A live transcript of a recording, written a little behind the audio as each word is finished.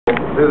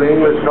to the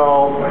English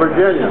called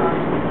Virginia.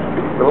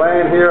 The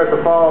land here at the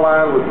fall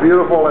line was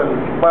beautiful and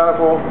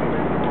plentiful,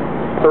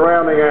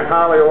 surrounding a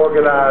highly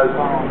organized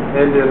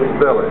Indian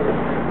village.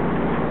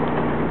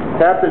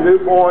 Captain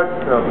Newport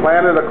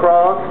planted a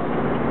cross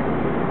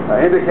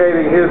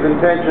indicating his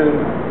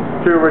intention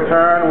to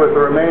return with the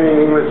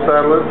remaining English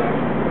settlers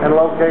and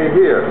locate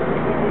here.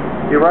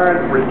 He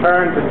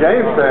returned to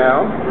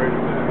Jamestown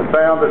and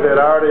found that it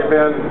had already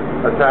been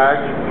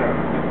attacked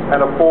and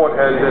a fort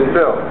had been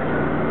built.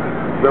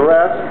 The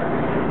rest,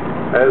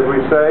 as we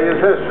say, is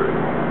history.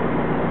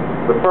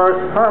 The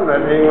first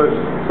permanent English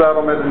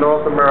settlement in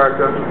North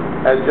America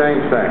at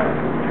Jamestown.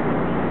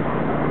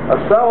 A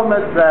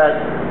settlement that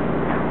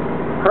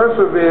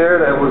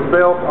persevered and was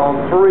built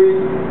on three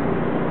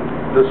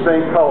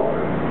distinct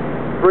cultures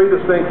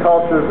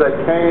that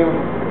came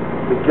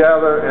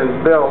together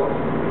and built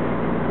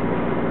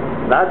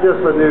not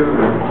just a new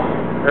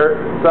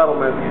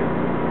settlement,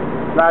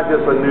 not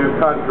just a new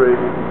country,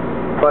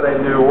 but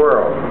a new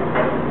world.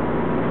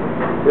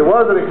 It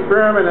was an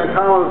experiment in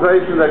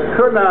colonization that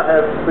could not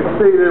have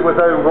succeeded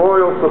without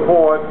royal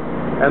support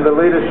and the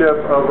leadership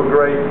of a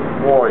great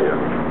warrior.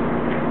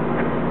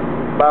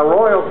 By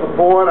royal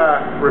support,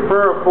 I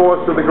refer, of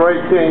course, to the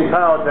great King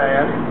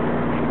Powhatan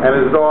and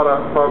his daughter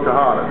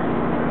Pocahontas.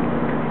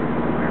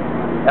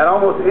 At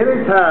almost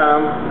any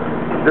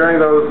time during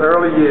those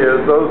early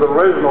years, those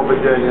original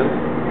Virginians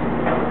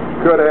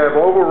could have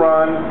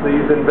overrun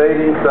these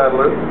invading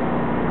settlers,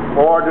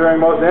 or during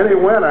most any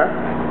winter,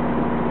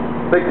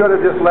 they could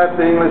have just let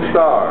the English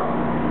starve.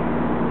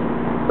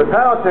 But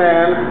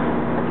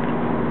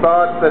Powhatan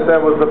thought that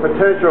there was the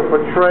potential for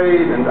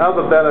trade and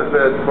other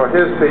benefits for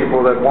his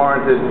people that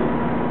warranted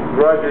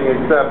grudging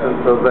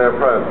acceptance of their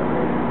presence.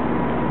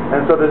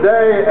 And so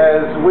today,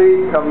 as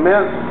we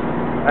commence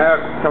our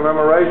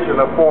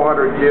commemoration of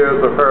 400 years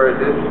of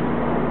heritage,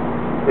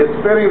 it's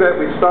fitting that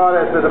we start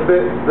at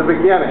the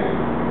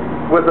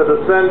beginning with a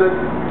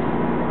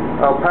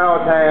descendant of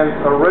Powhatan's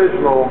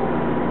original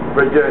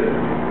Virginia.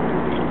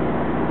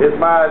 It's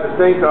my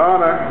distinct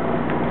honor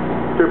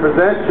to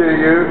present to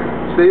you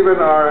Stephen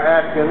R.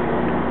 Atkins.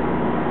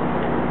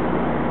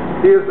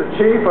 He is the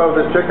chief of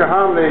the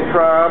Chickahominy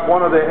tribe,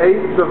 one of the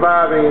 8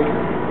 surviving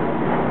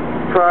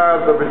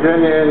tribes of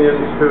Virginia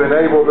Indians who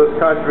enabled this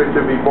country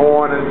to be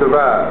born and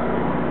survive.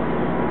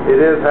 It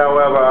is,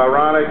 however,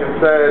 ironic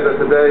and sad that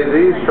today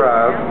these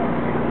tribes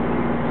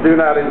do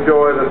not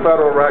enjoy the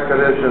federal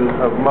recognition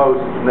of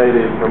most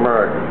Native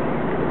Americans.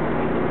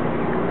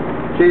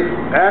 Chief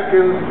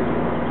Atkins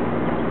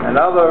and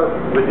other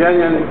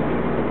Virginian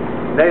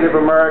Native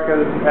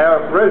Americans,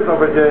 Aboriginal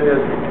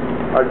Virginians,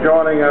 are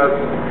joining us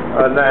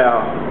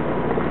now.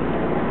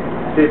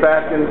 Chief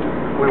Atkins,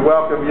 we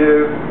welcome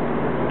you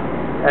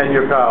and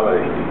your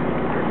colleagues.